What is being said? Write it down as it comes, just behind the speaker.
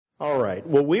All right.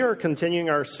 Well, we are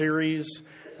continuing our series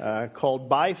called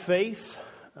By Faith,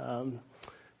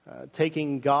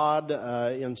 taking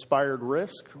God-inspired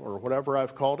risk, or whatever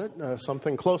I've called it,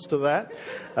 something close to that.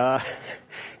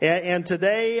 And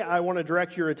today I want to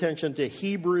direct your attention to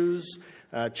Hebrews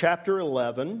chapter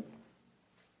 11.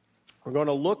 We're going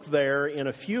to look there in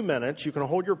a few minutes. You can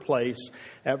hold your place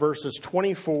at verses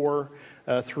 24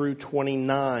 through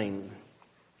 29.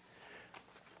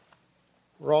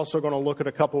 We're also going to look at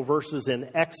a couple verses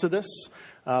in Exodus,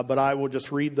 but I will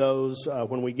just read those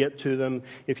when we get to them.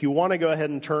 If you want to go ahead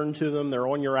and turn to them, they're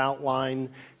on your outline,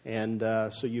 and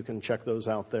so you can check those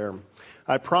out there.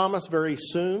 I promise very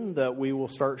soon that we will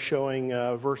start showing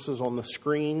verses on the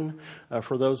screen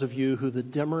for those of you who the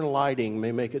dimmer lighting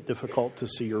may make it difficult to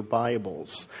see your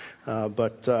Bibles.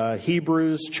 But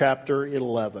Hebrews chapter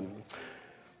 11.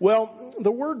 Well,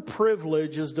 the word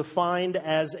privilege is defined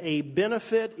as a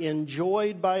benefit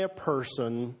enjoyed by a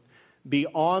person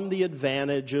beyond the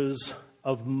advantages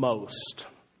of most.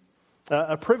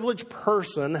 A privileged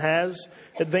person has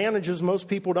advantages most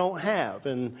people don't have.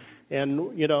 And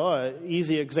you know, an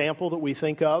easy example that we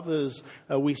think of is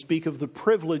we speak of the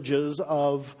privileges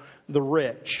of the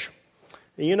rich.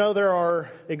 You know, there are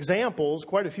examples,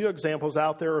 quite a few examples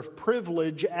out there of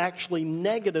privilege actually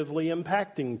negatively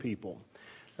impacting people.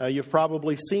 You've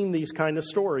probably seen these kind of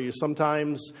stories.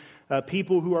 Sometimes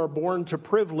people who are born to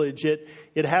privilege, it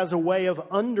has a way of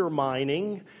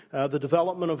undermining the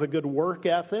development of a good work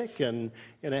ethic, and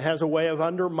it has a way of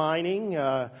undermining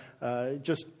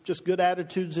just good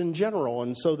attitudes in general.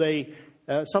 And so they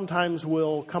sometimes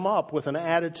will come up with an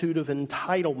attitude of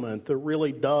entitlement that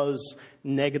really does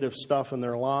negative stuff in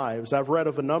their lives. I've read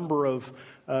of a number of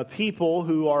people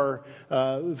who are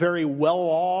very well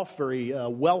off, very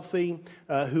wealthy,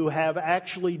 who have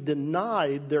actually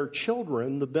denied their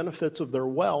children the benefits of their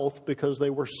wealth because they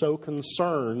were so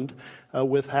concerned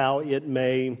with how it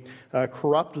may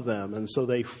corrupt them. And so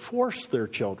they force their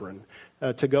children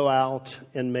to go out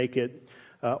and make it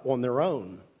on their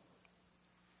own.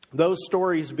 Those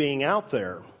stories being out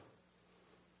there,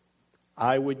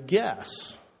 I would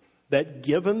guess that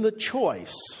given the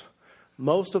choice,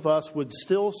 most of us would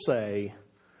still say,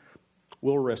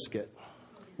 we'll risk it.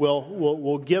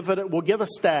 We'll give a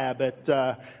stab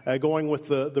at going with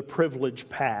the privileged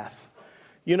path.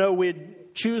 You know,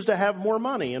 we'd choose to have more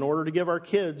money in order to give our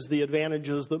kids the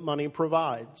advantages that money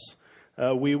provides.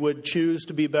 We would choose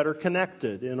to be better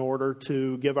connected in order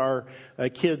to give our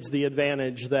kids the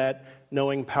advantage that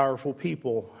knowing powerful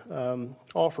people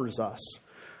offers us.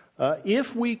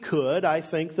 If we could, I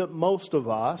think that most of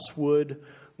us would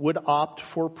opt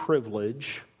for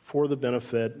privilege for the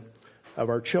benefit of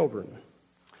our children.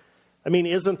 I mean,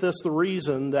 isn't this the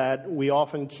reason that we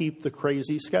often keep the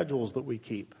crazy schedules that we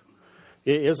keep?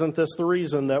 Isn't this the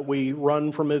reason that we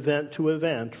run from event to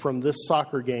event, from this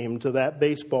soccer game to that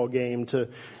baseball game to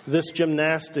this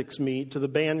gymnastics meet to the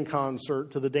band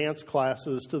concert to the dance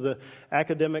classes to the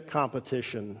academic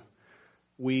competition?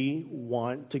 We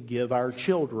want to give our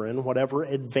children whatever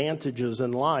advantages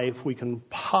in life we can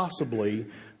possibly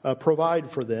provide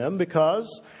for them,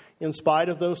 because in spite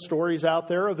of those stories out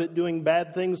there of it doing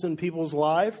bad things in people's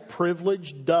life,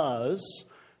 privilege does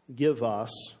give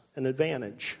us an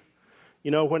advantage. You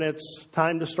know, when it's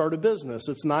time to start a business,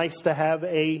 it's nice to have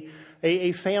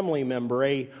a family member,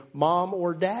 a mom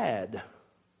or dad,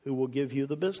 who will give you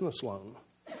the business loan.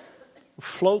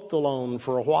 Float the loan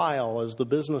for a while as the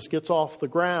business gets off the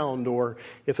ground, or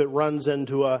if it runs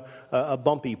into a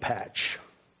bumpy patch.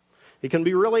 It can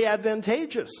be really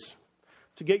advantageous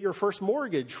to get your first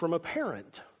mortgage from a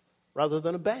parent rather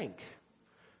than a bank.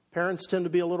 Parents tend to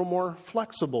be a little more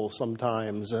flexible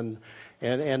sometimes, and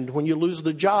when you lose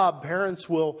the job, parents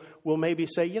will maybe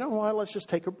say, you know what, let's just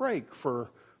take a break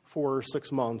for 4 or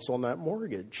 6 months on that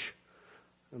mortgage.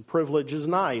 And privilege is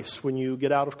nice when you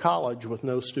get out of college with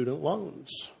no student loans.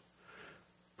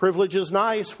 Privilege is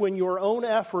nice when your own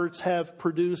efforts have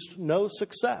produced no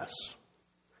success,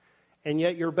 and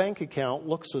yet your bank account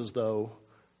looks as though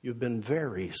you've been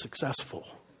very successful.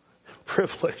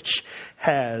 Privilege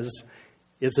has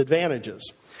its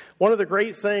advantages. One of the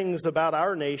great things about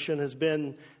our nation has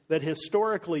been that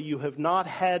historically you have not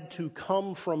had to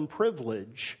come from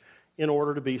privilege in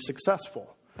order to be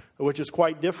successful, which is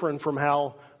quite different from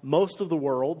how most of the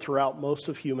world throughout most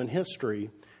of human history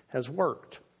has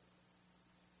worked.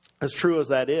 As true as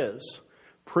that is,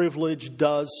 privilege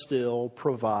does still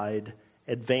provide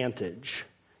advantage.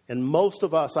 And most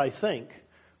of us, I think,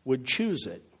 would choose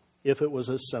it if it was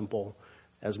as simple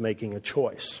as making a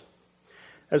choice.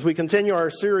 As we continue our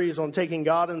series on taking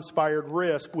God-inspired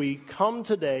risk, we come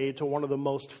today to one of the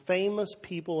most famous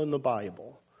people in the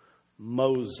Bible,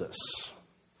 Moses.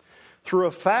 Through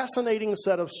a fascinating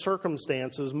set of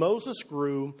circumstances, Moses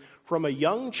grew from a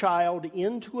young child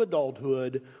into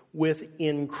adulthood with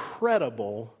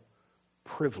incredible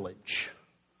privilege.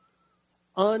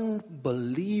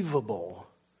 Unbelievable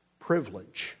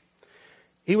privilege.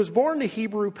 He was born to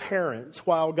Hebrew parents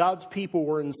while God's people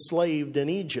were enslaved in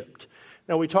Egypt.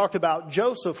 Now, we talked about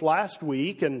Joseph last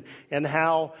week and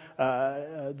how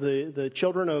the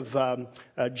children of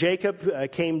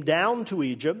Jacob came down to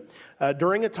Egypt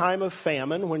during a time of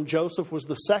famine when Joseph was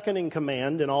the second in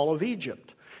command in all of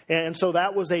Egypt. And so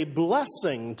that was a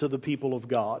blessing to the people of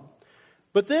God.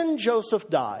 But then Joseph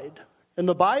died. And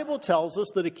the Bible tells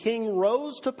us that a king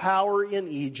rose to power in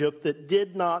Egypt that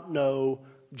did not know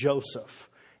Joseph.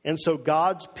 And so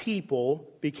God's people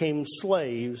became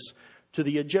slaves to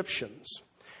the Egyptians.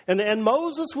 And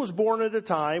Moses was born at a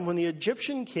time when the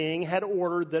Egyptian king had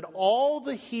ordered that all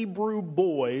the Hebrew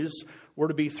boys were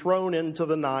to be thrown into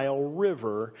the Nile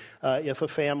River if a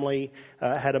family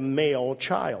had a male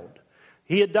child.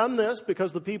 He had done this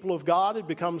because the people of God had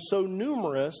become so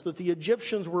numerous that the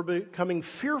Egyptians were becoming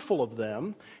fearful of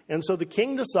them. And so the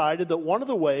king decided that one of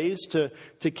the ways to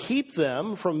keep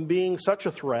them from being such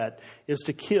a threat is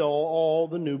to kill all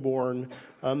the newborn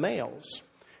males.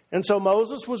 And so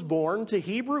Moses was born to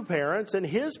Hebrew parents, and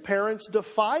his parents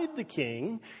defied the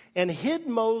king and hid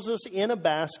Moses in a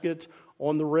basket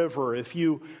on the river. If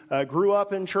you grew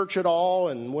up in church at all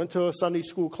and went to a Sunday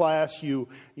school class, you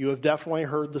have definitely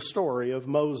heard the story of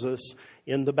Moses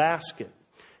in the basket.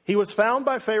 He was found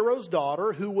by Pharaoh's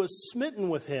daughter, who was smitten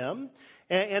with him.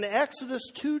 And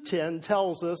Exodus 2:10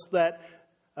 tells us that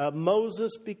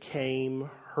Moses became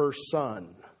her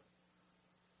son.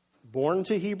 Born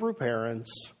to Hebrew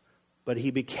parents, but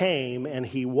he became and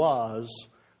he was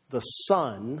the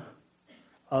son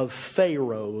of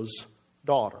Pharaoh's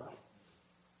daughter.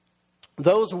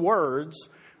 Those words,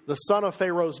 the son of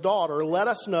Pharaoh's daughter, let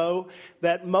us know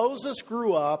that Moses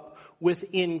grew up with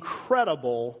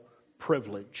incredible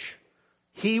privilege.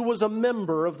 He was a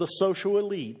member of the social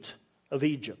elite of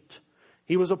Egypt.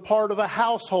 He was a part of a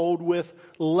household with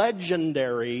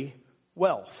legendary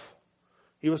wealth.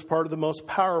 He was part of the most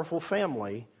powerful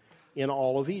family in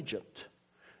all of Egypt.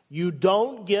 You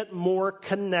don't get more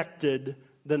connected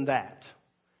than that.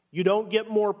 You don't get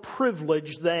more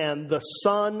privileged than the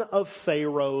son of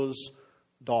Pharaoh's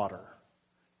daughter.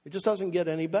 It just doesn't get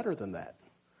any better than that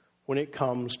when it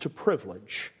comes to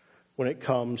privilege, when it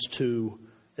comes to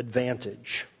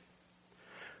advantage.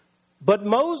 But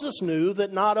Moses knew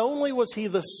that not only was he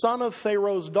the son of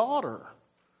Pharaoh's daughter,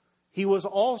 he was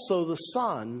also the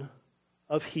son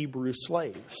of Hebrew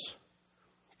slaves.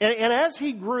 And as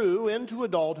he grew into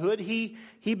adulthood, he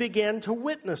began to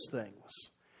witness things.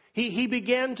 He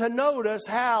began to notice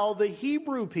how the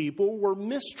Hebrew people were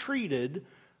mistreated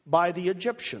by the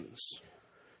Egyptians.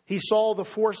 He saw the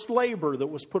forced labor that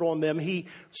was put on them. He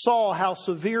saw how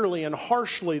severely and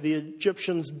harshly the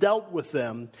Egyptians dealt with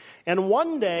them. And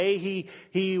one day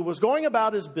he was going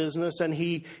about his business and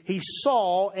he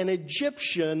saw an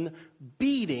Egyptian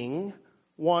beating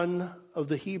one of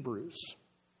the Hebrews.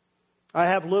 I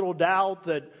have little doubt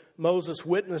that Moses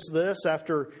witnessed this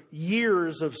after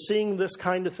years of seeing this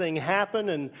kind of thing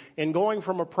happen and going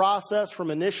from a process from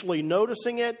initially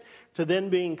noticing it to then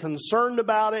being concerned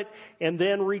about it and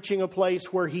then reaching a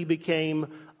place where he became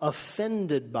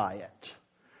offended by it.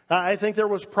 I think there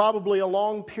was probably a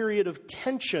long period of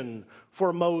tension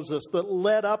for Moses that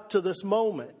led up to this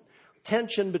moment.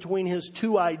 Tension between his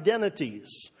two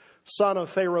identities, son of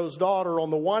Pharaoh's daughter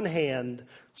on the one hand,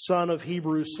 son of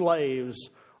Hebrew slaves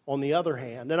on the other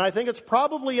hand. And I think it's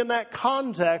probably in that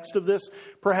context of this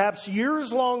perhaps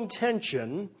years-long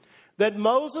tension that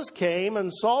Moses came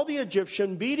and saw the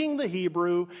Egyptian beating the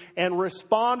Hebrew and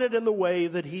responded in the way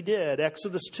that he did.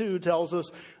 Exodus 2 tells us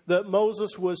that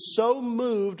Moses was so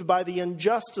moved by the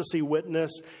injustice he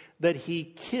witnessed that he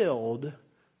killed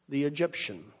the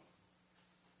Egyptian.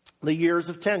 The years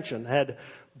of tension had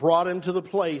brought him to the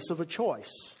place of a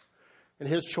choice. And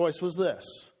his choice was this: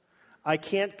 I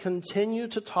can't continue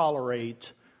to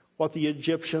tolerate what the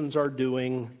Egyptians are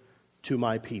doing to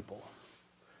my people.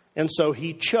 And so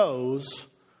he chose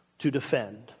to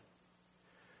defend.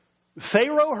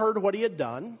 Pharaoh heard what he had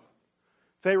done.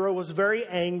 Pharaoh was very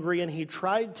angry and he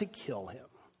tried to kill him.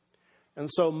 And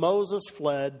so Moses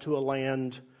fled to a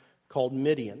land called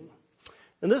Midian.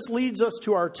 And this leads us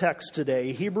to our text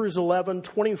today, Hebrews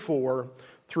 11:24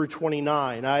 through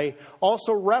 29. I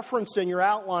also referenced in your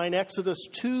outline Exodus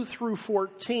 2 through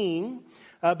 14.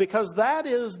 because that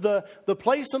is the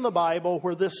place in the Bible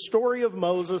where this story of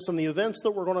Moses and the events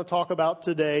that we're going to talk about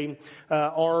today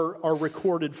are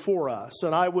recorded for us.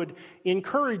 And I would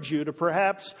encourage you to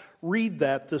perhaps read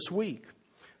that this week.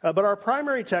 But our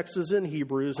primary text is in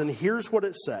Hebrews, and here's what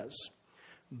it says.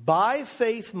 By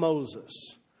faith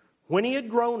Moses, when he had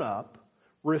grown up,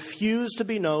 refused to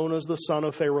be known as the son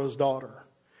of Pharaoh's daughter.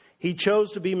 He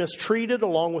chose to be mistreated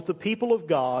along with the people of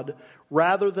God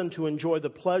rather than to enjoy the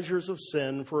pleasures of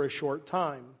sin for a short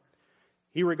time.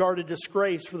 He regarded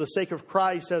disgrace for the sake of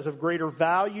Christ as of greater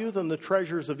value than the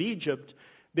treasures of Egypt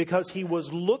because he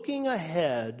was looking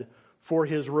ahead for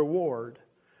his reward.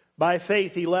 By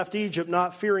faith he left Egypt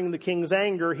not fearing the king's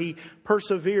anger. He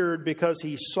persevered because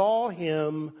he saw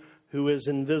him who is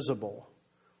invisible.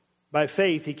 By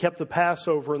faith, he kept the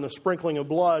Passover and the sprinkling of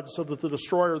blood so that the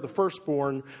destroyer of the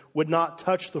firstborn would not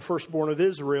touch the firstborn of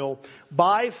Israel.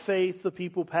 By faith, the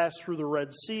people passed through the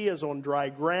Red Sea as on dry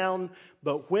ground,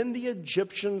 but when the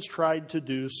Egyptians tried to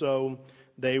do so,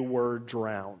 they were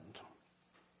drowned.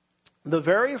 The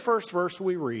very first verse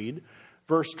we read,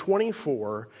 verse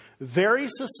 24, very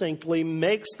succinctly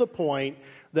makes the point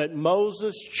that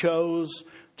Moses chose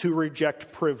to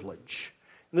reject privilege.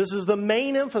 This is the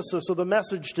main emphasis of the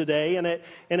message today, and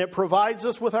it provides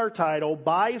us with our title,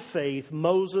 By Faith,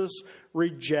 Moses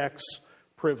Rejects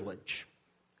Privilege.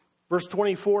 Verse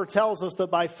 24 tells us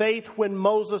that by faith, when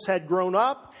Moses had grown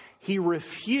up, he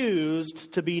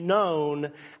refused to be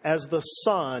known as the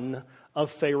son of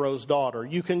Pharaoh's daughter.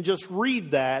 You can just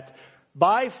read that.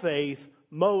 By faith,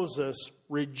 Moses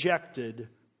rejected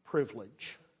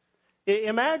privilege.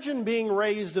 Imagine being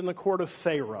raised in the court of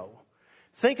Pharaoh.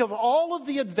 Think of all of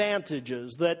the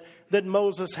advantages that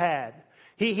Moses had.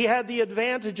 He had the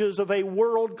advantages of a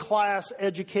world-class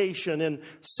education in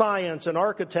science and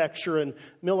architecture and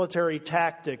military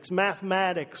tactics,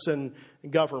 mathematics and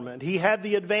government. He had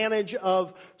the advantage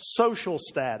of social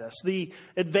status, the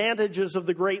advantages of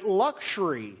the great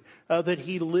luxury that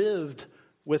he lived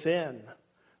within.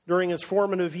 During his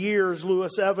formative years,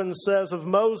 Lewis Evans says of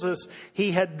Moses,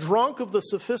 he had drunk of the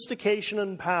sophistication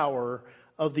and power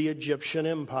of the Egyptian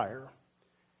empire.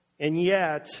 And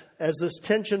yet, as this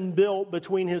tension built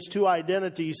between his two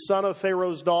identities, son of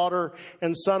Pharaoh's daughter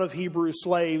and son of Hebrew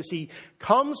slaves, he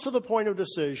comes to the point of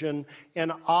decision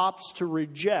and opts to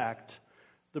reject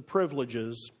the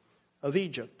privileges of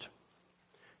Egypt.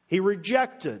 He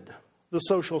rejected the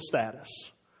social status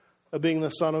of being the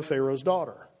son of Pharaoh's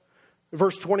daughter.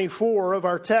 Verse 24 of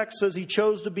our text says he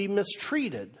chose to be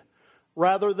mistreated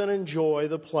rather than enjoy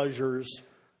the pleasures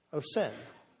of sin.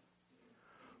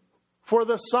 For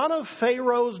the son of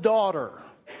Pharaoh's daughter,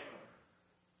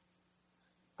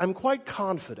 I'm quite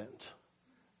confident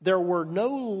there were no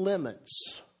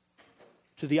limits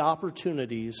to the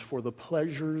opportunities for the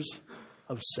pleasures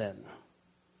of sin.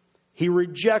 He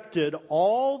rejected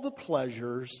all the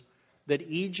pleasures that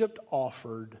Egypt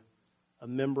offered a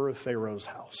member of Pharaoh's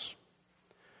house.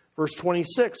 Verse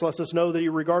 26 lets us know that he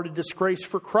regarded disgrace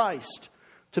for Christ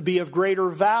to be of greater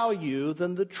value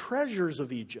than the treasures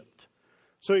of Egypt.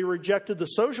 So he rejected the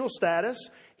social status,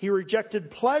 he rejected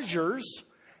pleasures,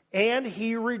 and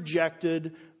he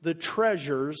rejected the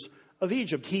treasures of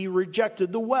Egypt. He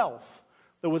rejected the wealth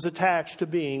that was attached to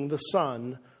being the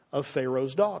son of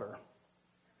Pharaoh's daughter.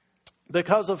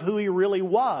 Because of who he really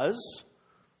was,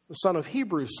 the son of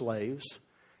Hebrew slaves,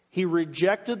 he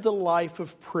rejected the life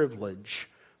of privilege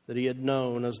that he had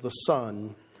known as the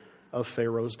son of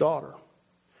Pharaoh's daughter.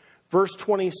 Verse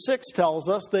 26 tells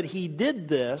us that he did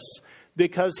this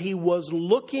because he was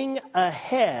looking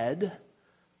ahead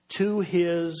to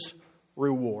his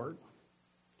reward.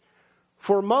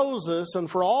 For Moses and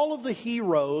for all of the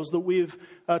heroes that we've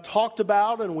talked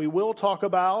about and we will talk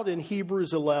about in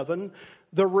Hebrews 11,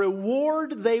 the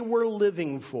reward they were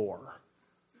living for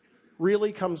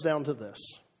really comes down to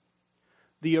this: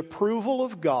 the approval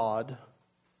of God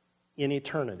in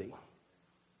eternity.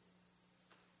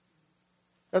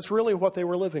 That's really what they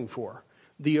were living for.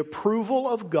 The approval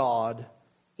of God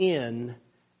in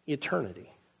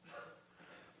eternity.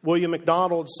 William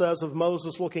MacDonald says of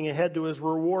Moses looking ahead to his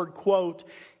reward, quote,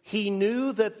 he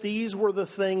knew that these were the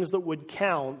things that would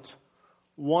count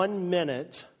 1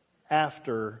 minute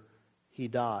after he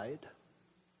died.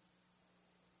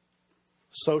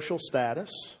 Social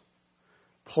status,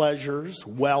 pleasures,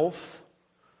 wealth.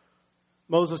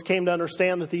 Moses came to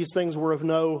understand that these things were of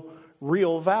no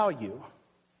real value.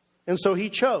 And so he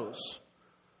chose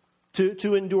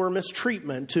to endure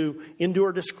mistreatment, to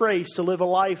endure disgrace, to live a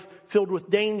life filled with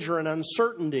danger and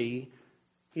uncertainty.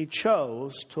 He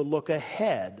chose to look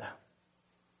ahead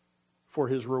for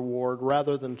his reward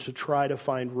rather than to try to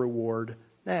find reward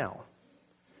now.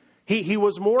 He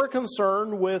was more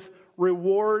concerned with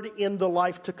reward in the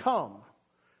life to come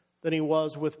than he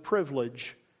was with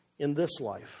privilege in this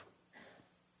life.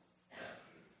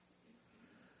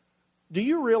 Do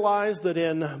you realize that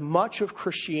in much of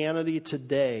Christianity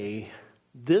today,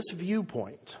 this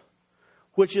viewpoint,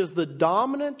 which is the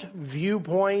dominant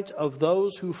viewpoint of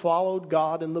those who followed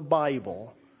God in the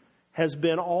Bible, has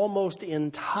been almost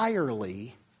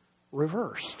entirely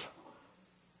reversed?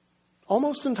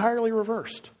 Almost entirely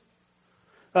reversed.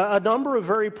 A number of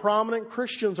very prominent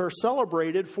Christians are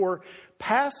celebrated for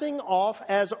passing off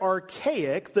as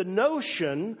archaic the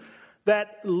notion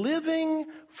that living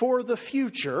for the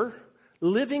future,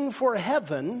 living for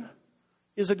heaven,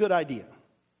 is a good idea.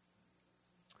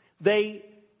 They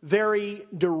very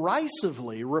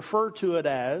derisively refer to it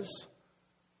as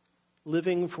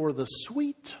living for the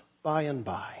sweet by and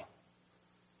by.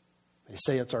 They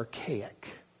say it's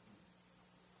archaic.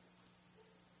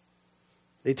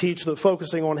 They teach that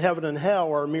focusing on heaven and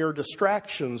hell are mere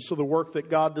distractions to the work that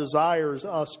God desires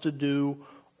us to do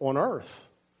on earth.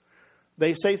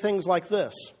 They say things like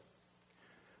this: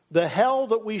 the hell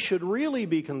that we should really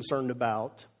be concerned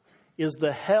about is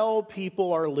the hell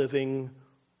people are living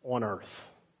on earth.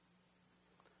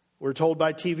 We're told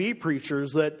by TV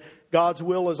preachers that God's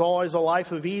will is always a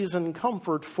life of ease and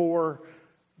comfort for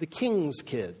the king's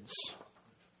kids.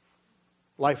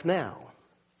 Life now.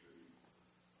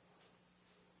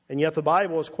 And yet the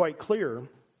Bible is quite clear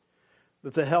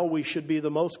that the hell we should be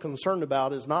the most concerned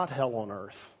about is not hell on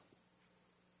earth,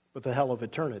 but the hell of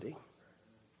eternity.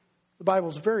 The Bible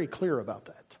is very clear about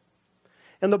that.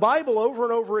 And the Bible over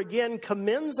and over again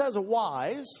commends as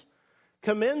wise,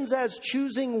 commends as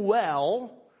choosing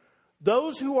well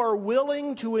those who are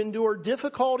willing to endure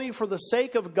difficulty for the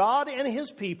sake of God and His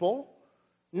people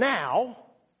now,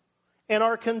 and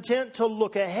are content to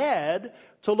look ahead,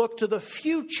 to look to the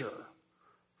future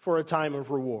for a time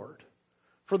of reward,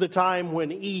 for the time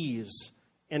when ease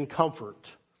and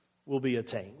comfort will be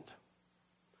attained.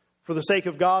 For the sake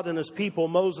of God and His people,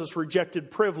 Moses rejected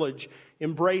privilege,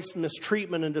 embraced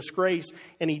mistreatment and disgrace,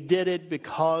 and he did it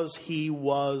because he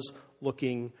was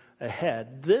looking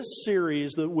ahead. This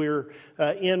series that we're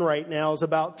in right now is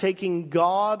about taking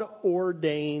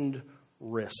God-ordained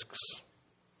risks.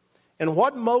 And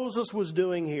what Moses was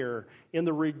doing here in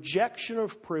the rejection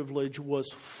of privilege was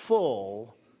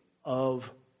full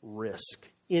of risk,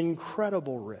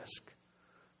 incredible risk.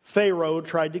 Pharaoh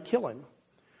tried to kill him.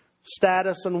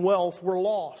 Status and wealth were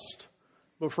lost.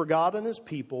 But for God and His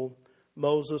people,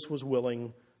 Moses was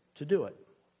willing to do it.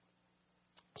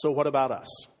 So what about us?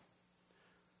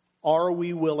 Are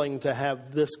we willing to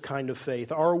have this kind of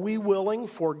faith? Are we willing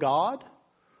for God?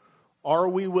 Are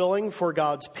we willing for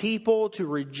God's people to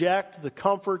reject the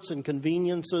comforts and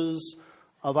conveniences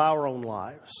of our own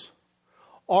lives?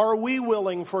 Are we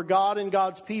willing for God and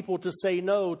God's people to say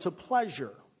no to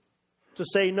pleasure, to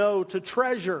say no to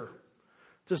treasure,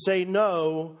 to say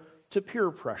no to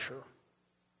peer pressure?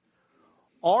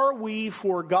 Are we,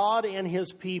 for God and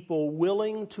His people,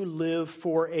 willing to live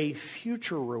for a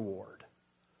future reward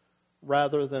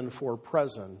rather than for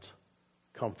present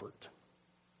comfort?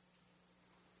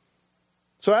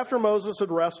 So after Moses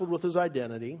had wrestled with his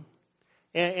identity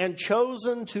and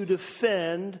chosen to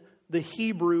defend the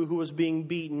Hebrew who was being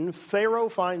beaten, Pharaoh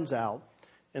finds out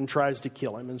and tries to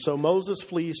kill him. And so Moses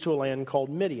flees to a land called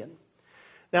Midian.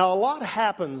 Now, a lot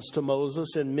happens to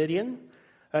Moses in Midian,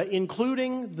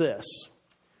 including this,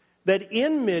 that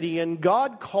in Midian,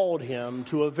 God called him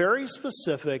to a very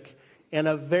specific and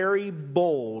a very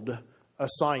bold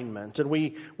assignment. And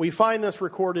we find this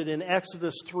recorded in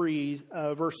Exodus 3,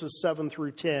 verses 7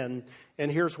 through 10. And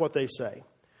here's what they say.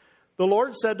 The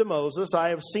Lord said to Moses, I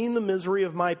have seen the misery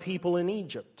of my people in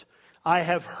Egypt. I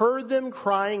have heard them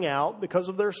crying out because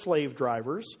of their slave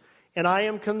drivers, and I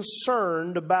am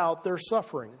concerned about their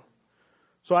suffering.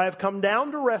 So I have come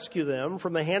down to rescue them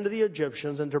from the hand of the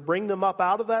Egyptians and to bring them up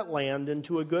out of that land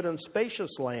into a good and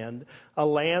spacious land, a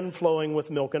land flowing with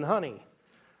milk and honey,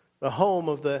 the home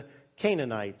of the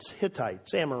Canaanites,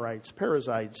 Hittites, Amorites,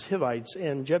 Perizzites, Hivites,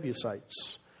 and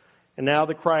Jebusites. And now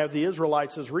the cry of the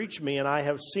Israelites has reached me, and I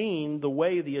have seen the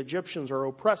way the Egyptians are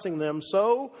oppressing them.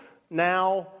 So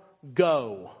now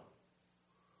go.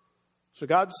 So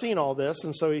God's seen all this,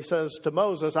 and so He says to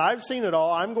Moses, I've seen it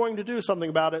all. I'm going to do something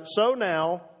about it. So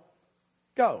now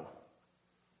go.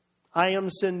 I am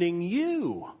sending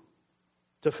you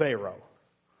to Pharaoh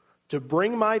to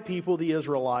bring my people, the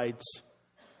Israelites,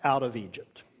 out of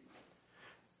Egypt.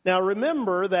 Now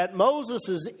remember that Moses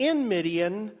is in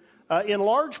Midian in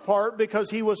large part because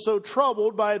he was so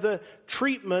troubled by the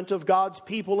treatment of God's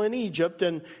people in Egypt,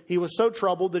 and he was so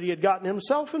troubled that he had gotten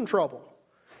himself in trouble.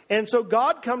 And so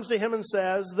God comes to him and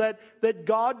says that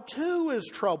God too is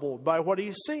troubled by what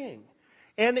he's seeing.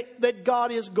 And that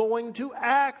God is going to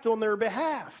act on their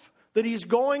behalf. That he's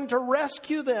going to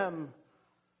rescue them.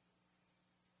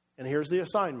 And here's the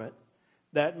assignment.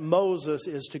 That Moses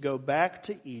is to go back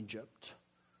to Egypt,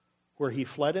 where he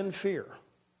fled in fear.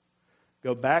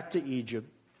 Go back to Egypt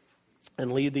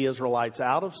and lead the Israelites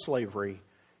out of slavery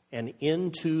and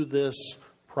into this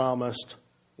promised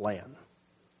land.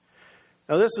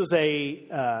 Now, this is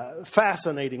a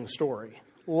fascinating story.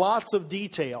 Lots of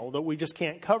detail that we just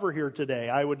can't cover here today.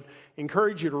 I would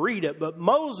encourage you to read it. But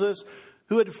Moses,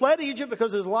 who had fled Egypt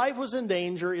because his life was in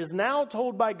danger, is now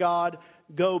told by God,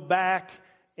 go back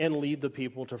and lead the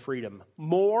people to freedom.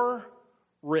 More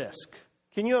risk.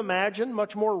 Can you imagine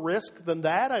much more risk than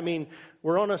that? I mean,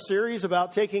 we're on a series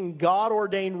about taking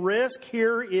God-ordained risk.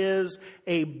 Here is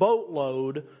a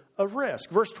boatload of risk.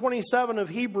 Verse 27 of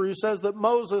Hebrews says that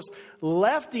Moses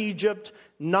left Egypt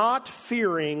not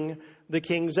fearing the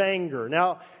king's anger.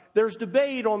 Now, there's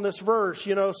debate on this verse.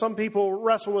 You know, some people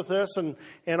wrestle with this and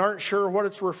aren't sure what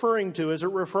it's referring to. Is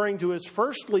it referring to his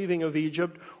first leaving of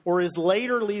Egypt or his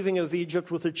later leaving of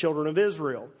Egypt with the children of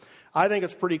Israel? I think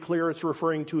it's pretty clear it's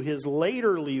referring to his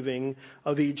later leaving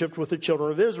of Egypt with the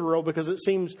children of Israel, because it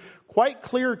seems quite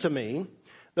clear to me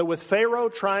that with Pharaoh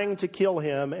trying to kill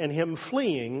him and him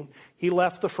fleeing, he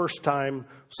left the first time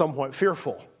somewhat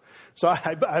fearful. So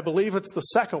I believe it's the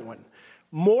second one.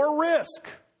 More risk.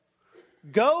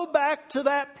 Go back to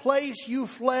that place you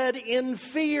fled in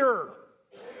fear.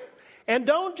 And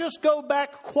don't just go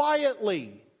back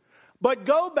quietly, but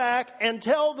go back and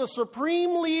tell the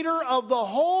supreme leader of the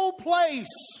whole place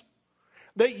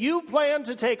that you plan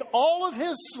to take all of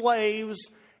his slaves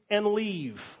and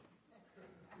leave.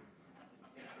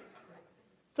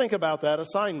 Think about that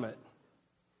assignment.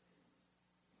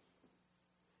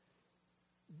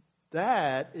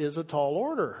 That is a tall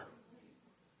order.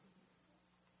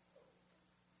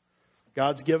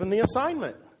 God's given the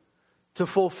assignment. To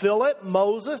fulfill it,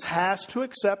 Moses has to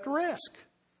accept risk.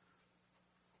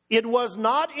 It was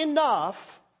not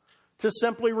enough to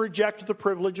simply reject the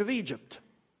privilege of Egypt.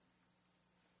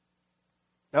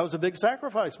 That was a big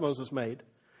sacrifice Moses made.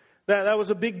 That was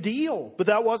a big deal, but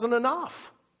that wasn't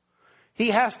enough. He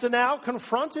has to now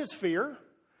confront his fear.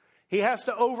 He has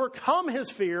to overcome his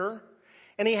fear.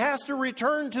 And he has to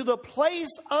return to the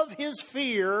place of his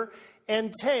fear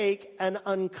and take an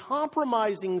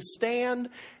uncompromising stand,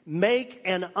 make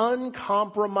an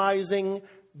uncompromising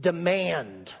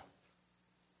demand.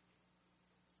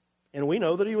 And we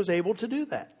know that he was able to do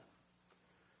that.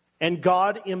 And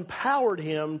God empowered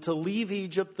him to leave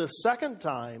Egypt the second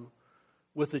time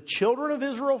with the children of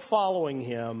Israel following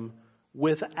him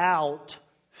without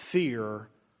fear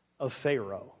of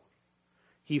Pharaoh.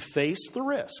 He faced the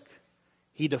risk.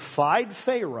 He defied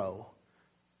Pharaoh.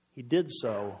 He did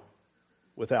so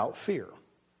without fear.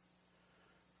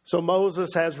 So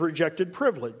Moses has rejected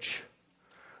privilege.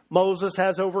 Moses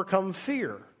has overcome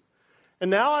fear. And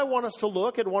now I want us to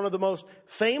look at one of the most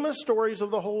famous stories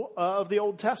of the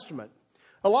Old Testament.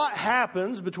 A lot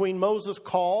happens between Moses'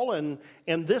 call and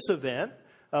this event.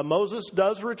 Moses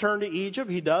does return to Egypt.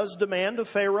 He does demand of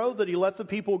Pharaoh that he let the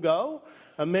people go.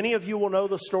 Many of you will know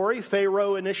the story.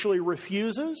 Pharaoh initially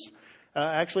refuses.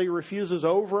 Actually refuses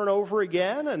over and over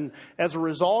again. And as a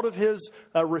result of his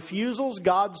refusals,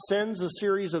 God sends a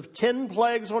series of 10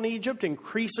 plagues on Egypt,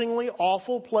 increasingly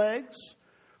awful plagues.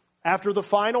 After the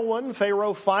final one,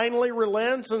 Pharaoh finally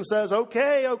relents and says,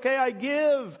 okay, I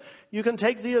give. You can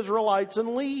take the Israelites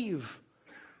and leave.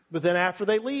 But then after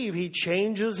they leave, he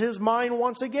changes his mind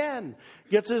once again,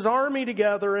 gets his army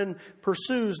together and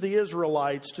pursues the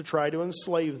Israelites to try to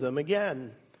enslave them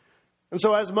again. And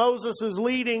so as Moses is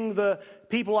leading the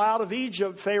people out of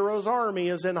Egypt, Pharaoh's army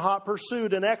is in hot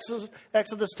pursuit. And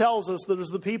Exodus tells us that as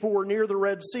the people were near the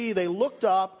Red Sea, they looked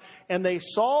up and they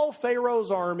saw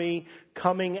Pharaoh's army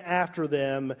coming after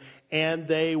them, and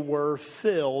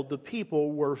the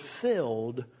people were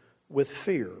filled with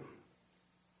fear.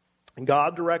 And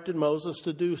God directed Moses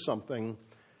to do something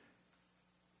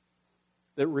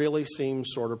that really seems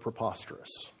sort of preposterous.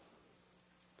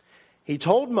 He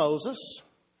told Moses,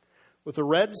 with the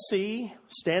Red Sea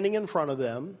standing in front of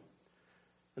them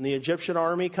and the Egyptian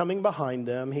army coming behind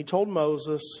them, he told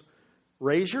Moses,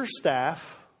 raise your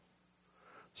staff,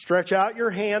 stretch out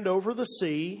your hand over the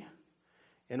sea,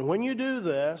 and when you do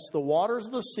this, the waters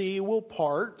of the sea will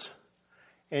part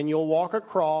and you'll walk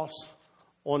across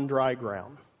on dry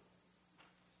ground.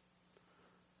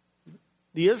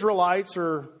 The Israelites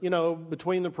are,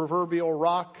 between the proverbial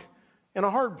rock and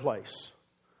a hard place.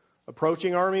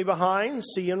 Approaching army behind,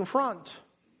 sea in front.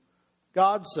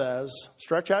 God says,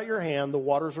 stretch out your hand, the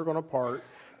waters are going to part,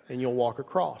 and you'll walk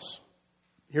across.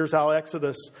 Here's how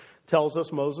Exodus tells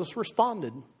us Moses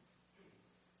responded.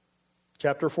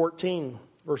 Chapter 14,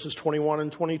 verses 21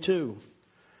 and 22.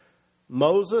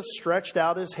 Moses stretched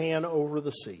out his hand over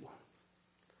the sea.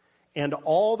 And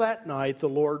all that night the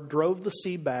Lord drove the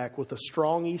sea back with a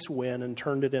strong east wind and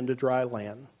turned it into dry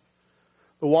land.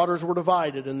 The waters were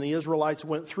divided, and the Israelites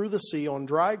went through the sea on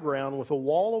dry ground with a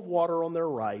wall of water on their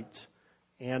right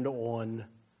and on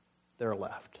their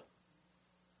left.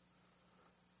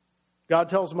 God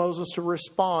tells Moses to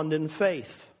respond in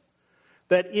faith,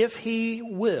 that if he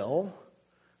will,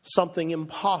 something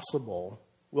impossible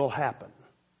will happen,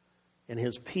 and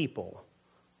his people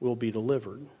will be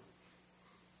delivered.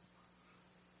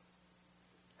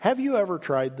 Have you ever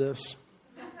tried this?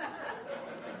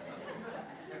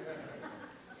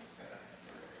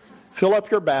 Fill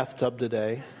up your bathtub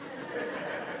today.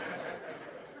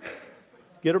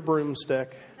 Get a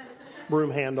broomstick,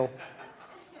 broom handle.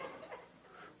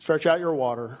 Stretch out your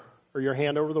water, or your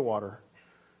hand over the water,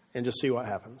 and just see what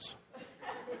happens.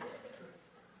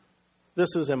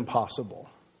 This is impossible.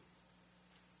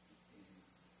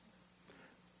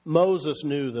 Moses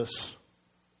knew this.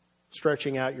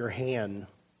 Stretching out your hand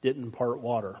didn't part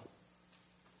water.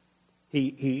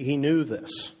 He knew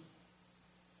this.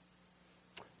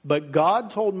 But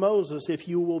God told Moses, if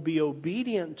you will be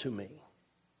obedient to me,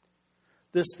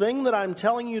 this thing that I'm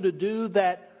telling you to do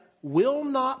that will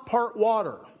not part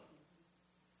water,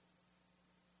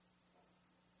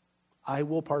 I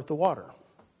will part the water.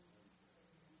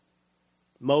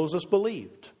 Moses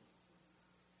believed.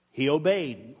 He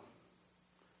obeyed.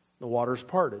 The waters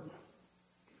parted.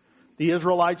 The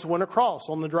Israelites went across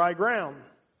on the dry ground.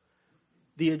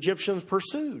 The Egyptians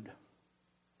pursued.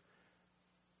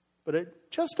 But at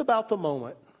just about the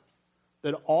moment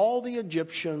that all the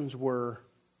Egyptians were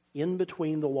in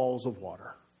between the walls of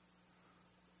water,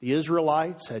 the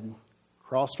Israelites had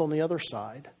crossed on the other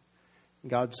side.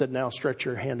 God said, now stretch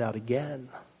your hand out again.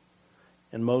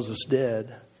 And Moses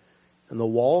did. And the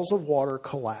walls of water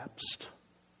collapsed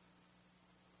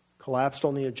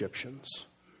on the Egyptians.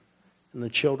 And the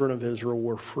children of Israel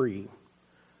were free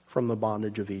from the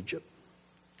bondage of Egypt.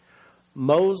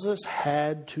 Moses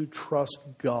had to trust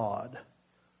God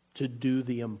to do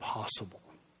the impossible.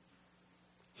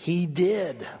 He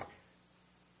did.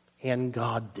 And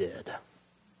God did.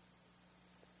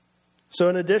 So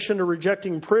in addition to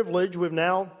rejecting privilege, we've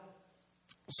now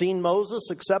seen Moses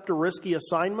accept a risky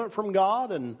assignment from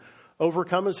God and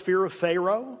overcome his fear of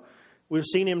Pharaoh. We've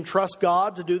seen him trust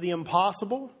God to do the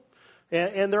impossible.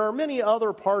 And there are many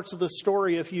other parts of the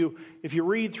story. If you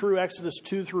read through Exodus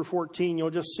 2 through 14, you'll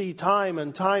just see time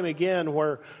and time again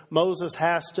where Moses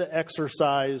has to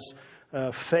exercise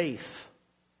faith.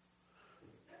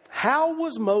 How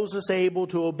was Moses able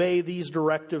to obey these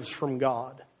directives from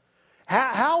God?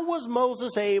 How was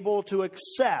Moses able to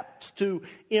accept, to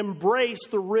embrace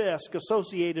the risk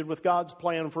associated with God's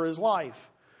plan for his life?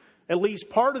 At least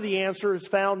part of the answer is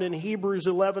found in Hebrews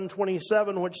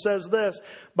 11:27, which says this: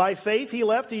 by faith he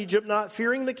left Egypt, not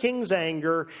fearing the king's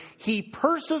anger. He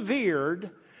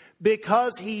persevered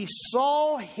because he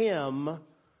saw him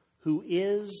who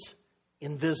is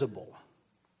invisible.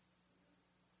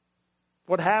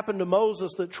 What happened to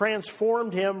Moses that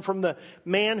transformed him from the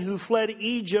man who fled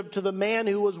Egypt to the man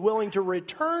who was willing to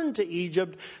return to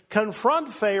Egypt,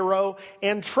 confront Pharaoh,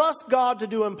 and trust God to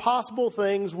do impossible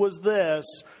things was this: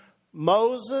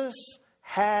 Moses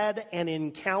had an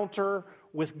encounter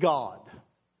with God.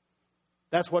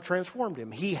 That's what transformed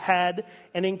him. He had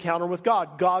an encounter with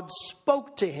God. God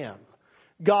spoke to him.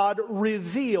 God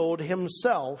revealed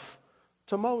himself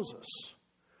to Moses.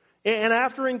 And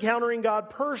after encountering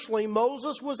God personally,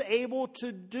 Moses was able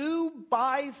to do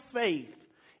by faith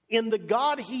in the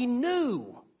God he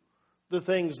knew the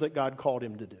things that God called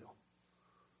him to do.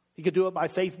 He could do it by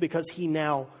faith because he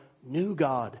now knew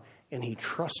God and he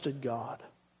trusted God.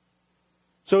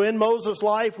 So in Moses'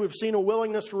 life, we've seen a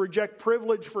willingness to reject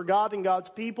privilege for God and God's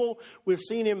people. We've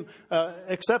seen him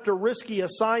accept a risky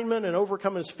assignment and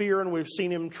overcome his fear, and we've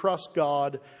seen him trust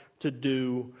God to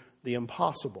do the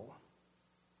impossible.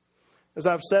 As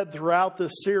I've said throughout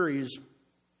this series,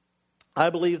 I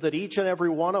believe that each and every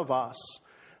one of us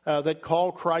that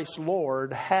call Christ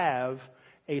Lord have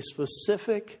a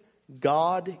specific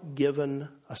God-given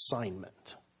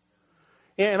assignment.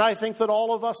 And I think that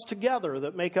all of us together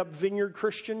that make up Vineyard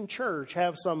Christian Church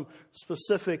have some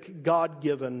specific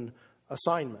God-given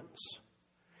assignments.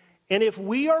 And if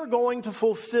we are going to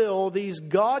fulfill these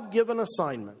God-given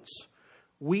assignments,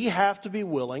 we have to be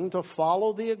willing to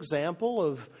follow the example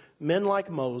of men like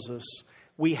Moses,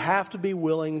 We have to be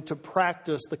willing to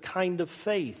practice the kind of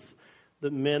faith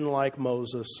that men like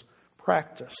Moses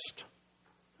practiced.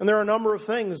 And there are a number of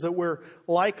things that we're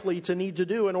likely to need to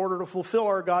do in order to fulfill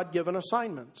our God-given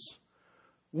assignments.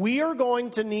 We are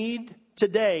going to need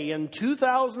today, in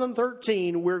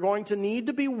 2013, we're going to need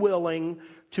to be willing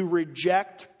to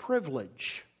reject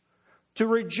privilege, to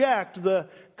reject the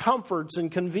comforts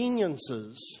and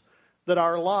conveniences that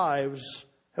our lives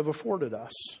have afforded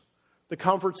us, the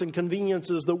comforts and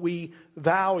conveniences that we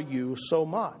value so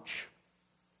much.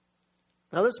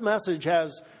 Now, this message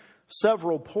has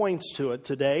several points to it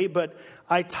today, but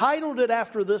I titled it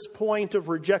after this point of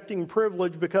rejecting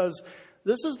privilege because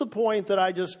this is the point that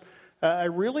I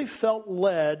really felt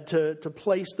led to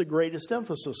place the greatest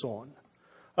emphasis on.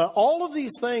 All of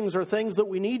these things are things that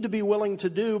we need to be willing to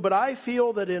do, but I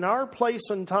feel that in our place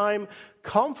and time,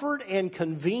 comfort and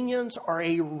convenience are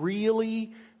a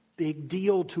really big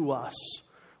deal to us.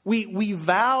 We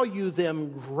value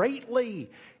them greatly,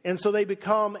 and so they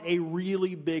become a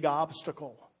really big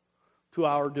obstacle to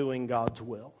our doing God's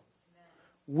will.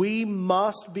 We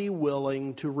must be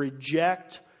willing to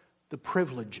reject the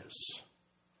privileges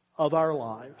of our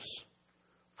lives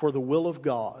for the will of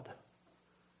God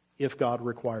if God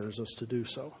requires us to do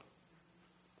so.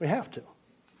 We have to.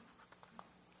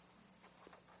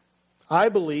 I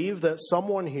believe that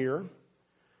someone here,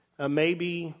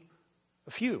 maybe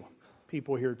a few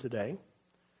people here today,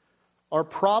 are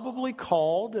probably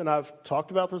called, and I've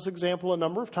talked about this example a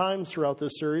number of times throughout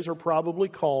this series, are probably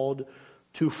called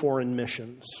to foreign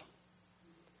missions.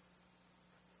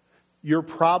 You're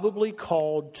probably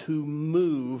called to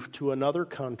move to another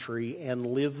country and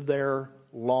live there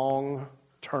long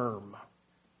term.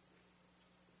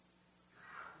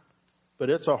 But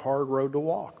it's a hard road to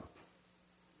walk.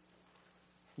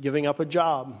 Giving up a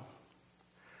job,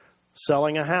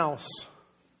 selling a house,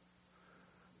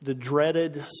 the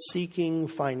dreaded seeking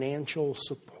financial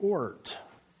support,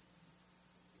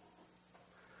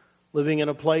 living in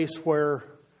a place where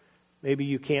maybe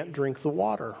you can't drink the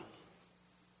water,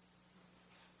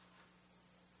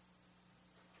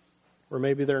 or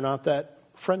maybe they're not that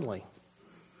friendly.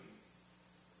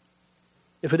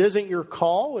 If it isn't your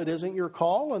call, it isn't your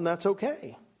call, and that's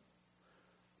okay.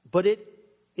 But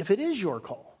if it is your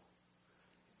call,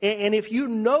 and if you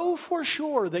know for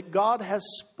sure that God has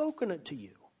spoken it to you,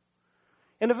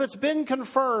 and if it's been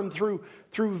confirmed through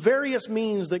various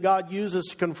means that God uses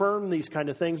to confirm these kind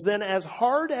of things, then as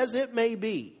hard as it may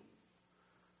be,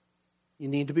 you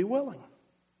need to be willing.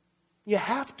 You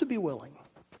have to be willing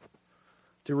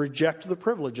to reject the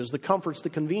privileges, the comforts, the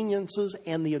conveniences,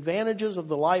 and the advantages of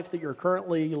the life that you're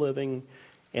currently living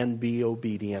and be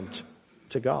obedient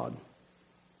to God.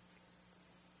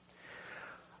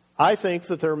 I think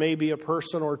that there may be a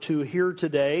person or two here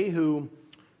today who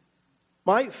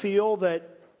might feel that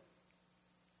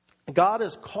God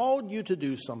has called you to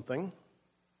do something,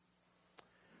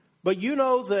 but you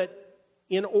know that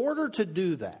in order to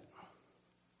do that,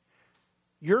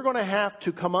 you're going to have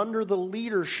to come under the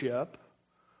leadership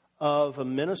of a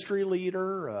ministry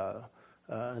leader,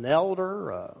 an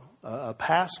elder, a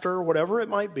pastor, whatever it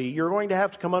might be. You're going to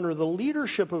have to come under the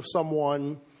leadership of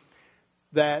someone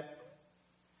that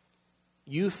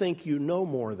you think you know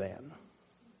more than.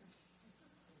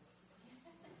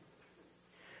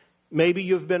 Maybe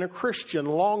you've been a Christian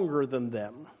longer than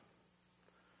them.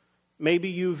 Maybe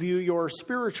you view your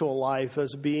spiritual life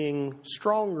as being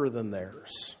stronger than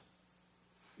theirs.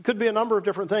 It could be a number of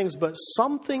different things, but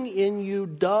something in you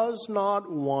does not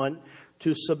want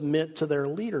to submit to their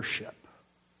leadership.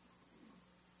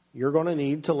 You're going to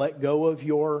need to let go of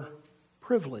your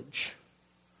privilege,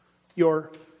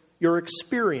 your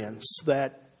experience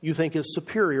that you think is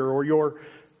superior, or your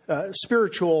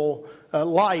spiritual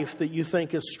life that you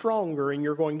think is stronger, and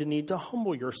you're going to need to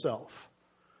humble yourself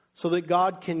so that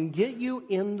God can get you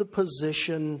in the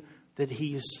position that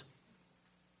He's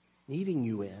needing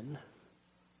you in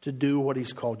to do what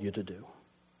He's called you to do.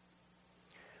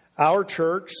 Our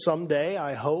church someday,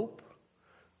 I hope,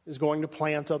 is going to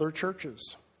plant other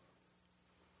churches.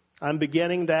 I'm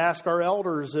beginning to ask our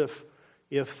elders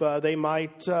if they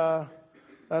might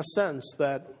sense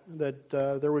that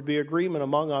there would be agreement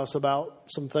among us about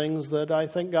some things that I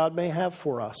think God may have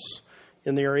for us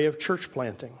in the area of church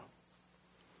planting.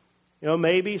 You know,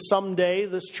 maybe someday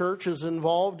this church is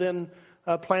involved in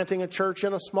planting a church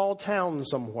in a small town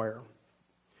somewhere.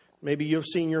 Maybe you've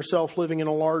seen yourself living in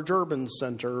a large urban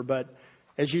center, but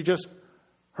as you just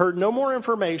heard no more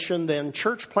information than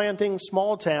church planting,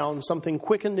 small town, something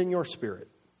quickened in your spirit.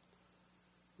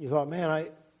 You thought, man,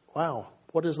 wow,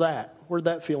 what is that? Where'd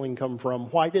that feeling come from?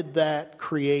 Why did that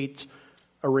create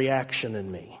a reaction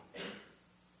in me?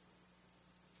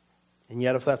 And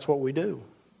yet if that's what we do,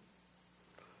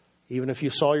 even if you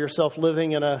saw yourself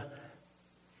living in a,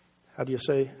 how do you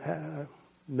say,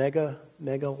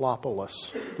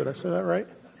 megalopolis. Did I say that right?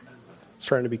 I was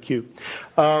trying to be cute.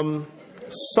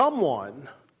 Someone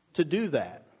to do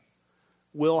that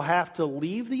will have to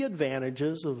leave the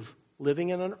advantages of living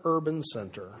in an urban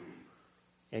center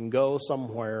and go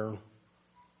somewhere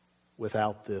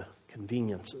without the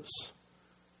conveniences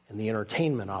and the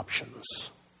entertainment options.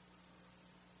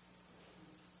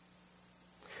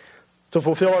 To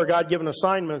fulfill our God-given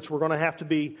assignments, we're going to have to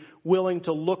be willing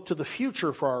to look to the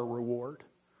future for our reward,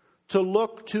 to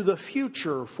look to the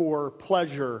future for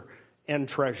pleasure and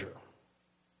treasure.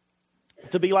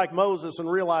 To be like Moses and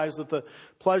realize that the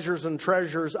pleasures and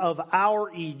treasures of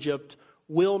our Egypt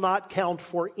will not count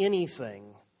for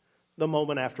anything the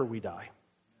moment after we die.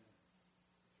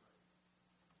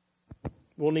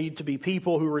 We'll need to be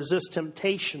people who resist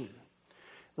temptation.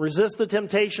 Resist the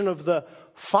temptation of the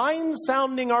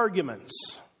fine-sounding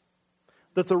arguments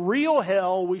that the real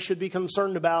hell we should be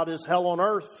concerned about is hell on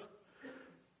earth,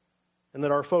 and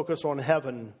that our focus on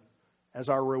heaven as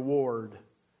our reward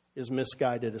is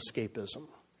misguided escapism.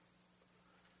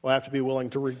 We'll have to be willing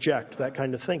to reject that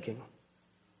kind of thinking.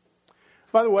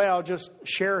 By the way, I'll just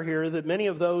share here that many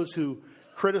of those who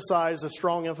criticize a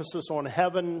strong emphasis on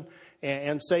heaven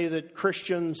and say that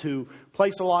Christians who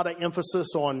place a lot of emphasis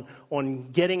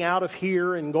on getting out of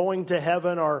here and going to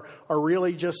heaven are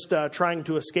really just trying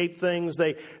to escape things.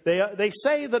 They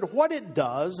say that what it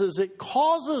does is it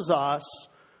causes us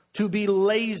to be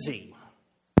lazy.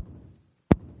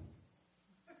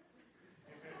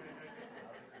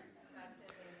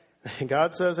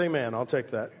 God says amen. I'll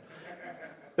take that.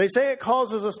 They say it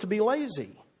causes us to be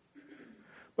lazy.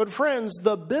 But friends,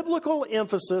 the biblical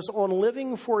emphasis on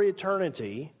living for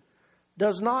eternity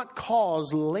does not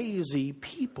cause lazy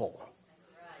people.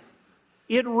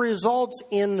 It results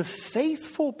in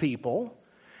faithful people,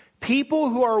 people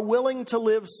who are willing to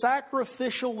live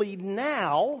sacrificially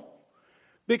now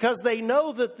because they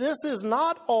know that this is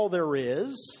not all there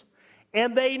is,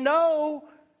 and they know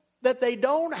that they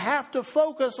don't have to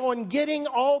focus on getting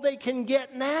all they can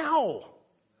get now.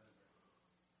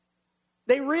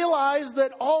 They realize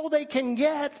that all they can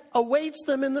get awaits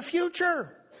them in the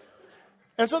future.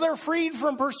 And so they're freed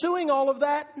from pursuing all of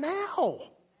that now.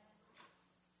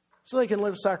 So they can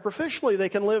live sacrificially. They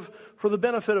can live for the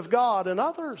benefit of God and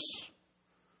others.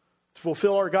 To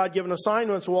fulfill our God-given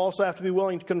assignments, we'll also have to be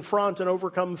willing to confront and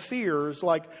overcome fears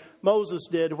like Moses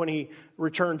did when he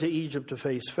returned to Egypt to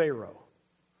face Pharaoh.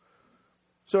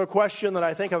 So a question that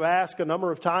I think I've asked a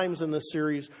number of times in this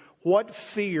series: what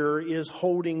fear is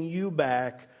holding you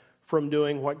back from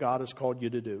doing what God has called you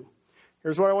to do?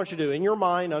 Here's what I want you to do. In your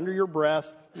mind, under your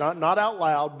breath, not out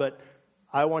loud, but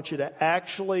I want you to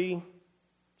actually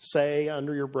say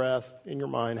under your breath, in your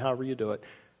mind, however you do it,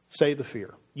 say the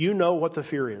fear. You know what the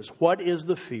fear is. What is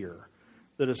the fear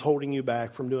that is holding you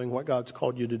back from doing what God's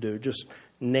called you to do? Just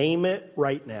name it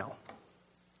right now.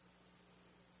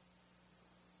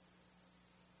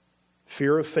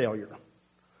 Fear of failure.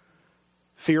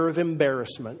 Fear of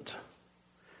embarrassment,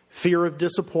 fear of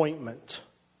disappointment,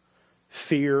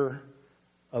 fear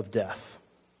of death.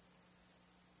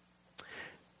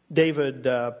 David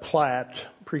Platt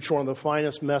preached one of the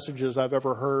finest messages I've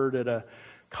ever heard at a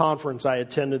conference I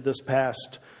attended this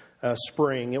past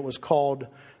spring. It was called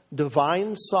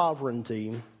Divine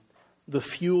Sovereignty, the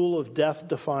Fuel of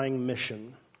Death-Defying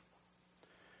Mission.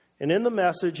 And in the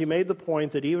message, he made the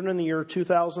point that even in the year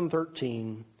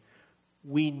 2013,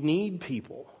 we need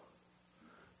people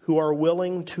who are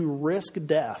willing to risk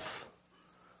death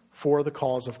for the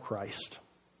cause of Christ.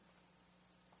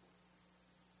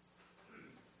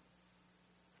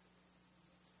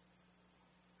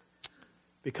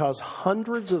 Because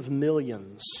hundreds of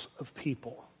millions of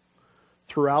people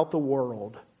throughout the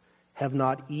world have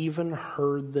not even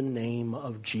heard the name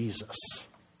of Jesus.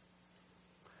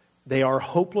 They are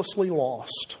hopelessly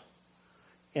lost,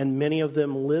 and many of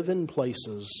them live in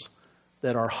places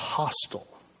that are hostile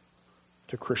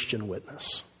to Christian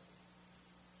witness.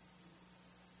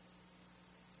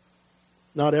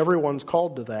 Not everyone's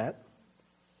called to that.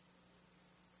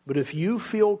 But if you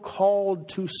feel called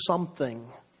to something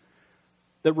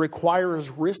that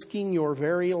requires risking your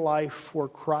very life for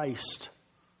Christ,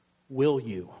 will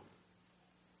you?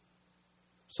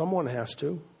 Someone has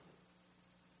to.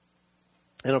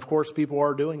 And of course, people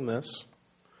are doing this.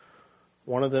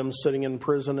 One of them sitting in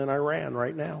prison in Iran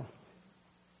right now.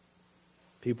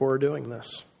 People are doing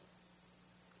this.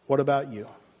 What about you?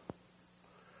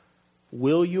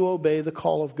 Will you obey the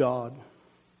call of God,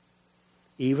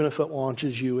 even if it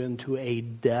launches you into a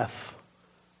death-defying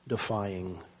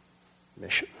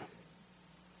mission?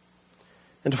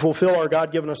 And to fulfill our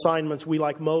God-given assignments, we,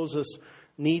 like Moses,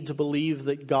 need to believe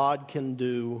that God can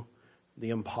do the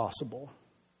impossible.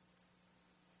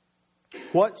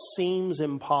 What seems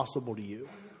impossible to you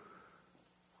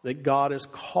that God is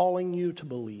calling you to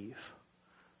believe,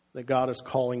 that God is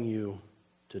calling you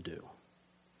to do?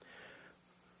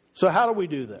 So how do we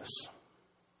do this?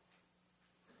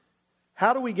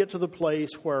 How do we get to the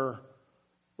place where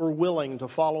we're willing to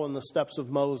follow in the steps of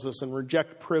Moses and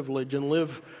reject privilege and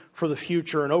live for the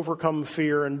future and overcome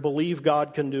fear and believe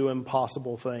God can do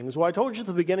impossible things? Well, I told you at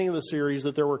the beginning of the series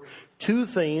that there were two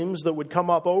themes that would come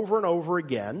up over and over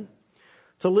again.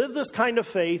 To live this kind of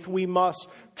faith, we must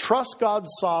trust God's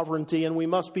sovereignty and we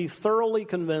must be thoroughly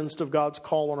convinced of God's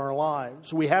call on our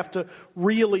lives. We have to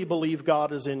really believe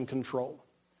God is in control.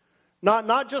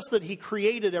 Not just that He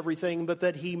created everything, but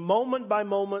that He moment by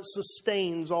moment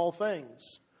sustains all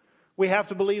things. We have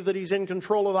to believe that He's in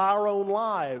control of our own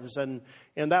lives. And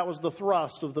that was the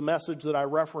thrust of the message that I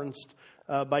referenced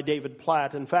by David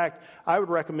Platt. In fact, I would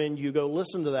recommend you go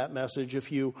listen to that message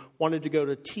if you wanted to go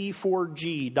to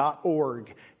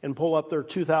t4g.org and pull up their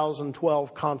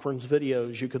 2012 conference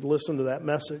videos. You could listen to that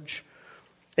message.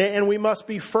 And we must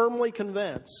be firmly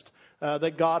convinced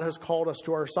that God has called us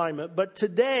to our assignment. But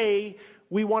today,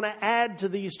 we want to add to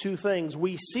these two things.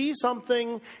 We see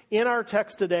something in our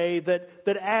text today that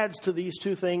adds to these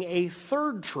two things a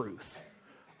third truth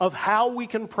of how we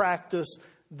can practice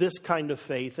this kind of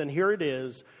faith. And here it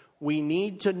is. We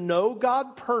need to know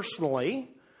God personally,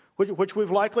 which we've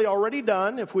likely already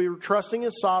done if we were trusting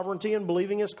His sovereignty and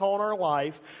believing His call in our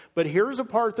life. But here's a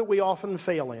part that we often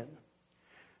fail in.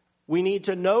 We need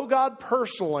to know God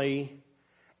personally,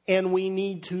 and we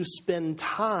need to spend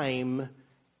time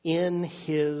in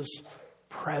His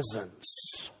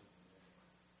presence.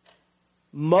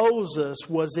 Moses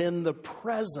was in the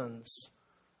presence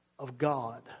of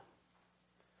God.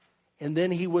 And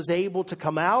then he was able to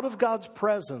come out of God's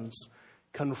presence,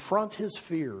 confront his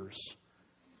fears,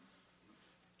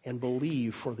 and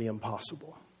believe for the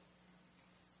impossible.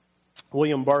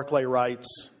 William Barclay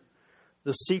writes,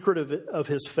 the secret of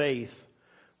his faith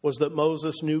was that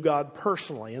Moses knew God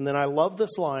personally. And then I love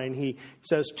this line. He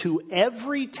says, to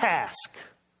every task,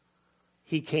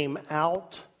 he came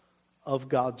out of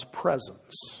God's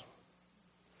presence.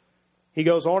 He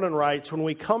goes on and writes, when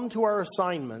we come to our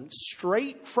assignment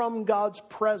straight from God's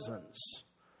presence,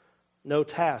 no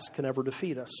task can ever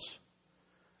defeat us.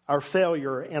 Our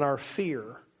failure and our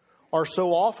fear are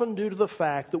so often due to the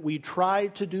fact that we try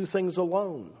to do things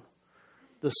alone.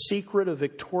 The secret of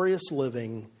victorious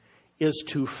living is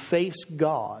to face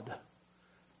God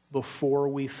before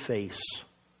we face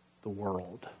the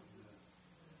world.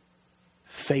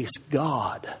 Face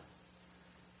God,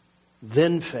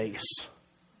 then face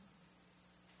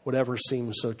whatever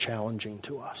seems so challenging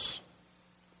to us.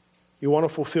 You want to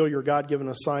fulfill your God-given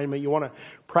assignment. You want to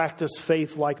practice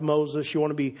faith like Moses. You want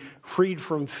to be freed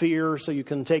from fear so you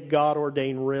can take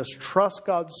God-ordained risks. Trust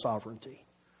God's sovereignty.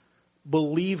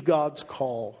 Believe God's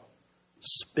call.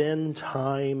 Spend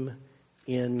time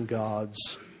in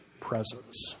God's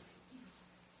presence.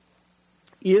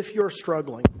 If you're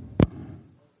struggling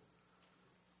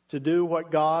to do what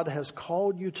God has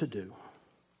called you to do,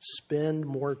 spend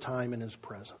more time in His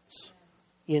presence.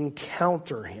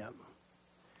 Encounter Him.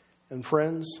 And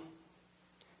friends,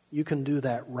 you can do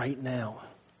that right now.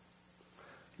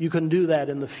 You can do that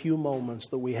in the few moments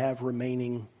that we have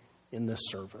remaining in this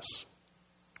service.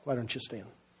 Why don't you stand?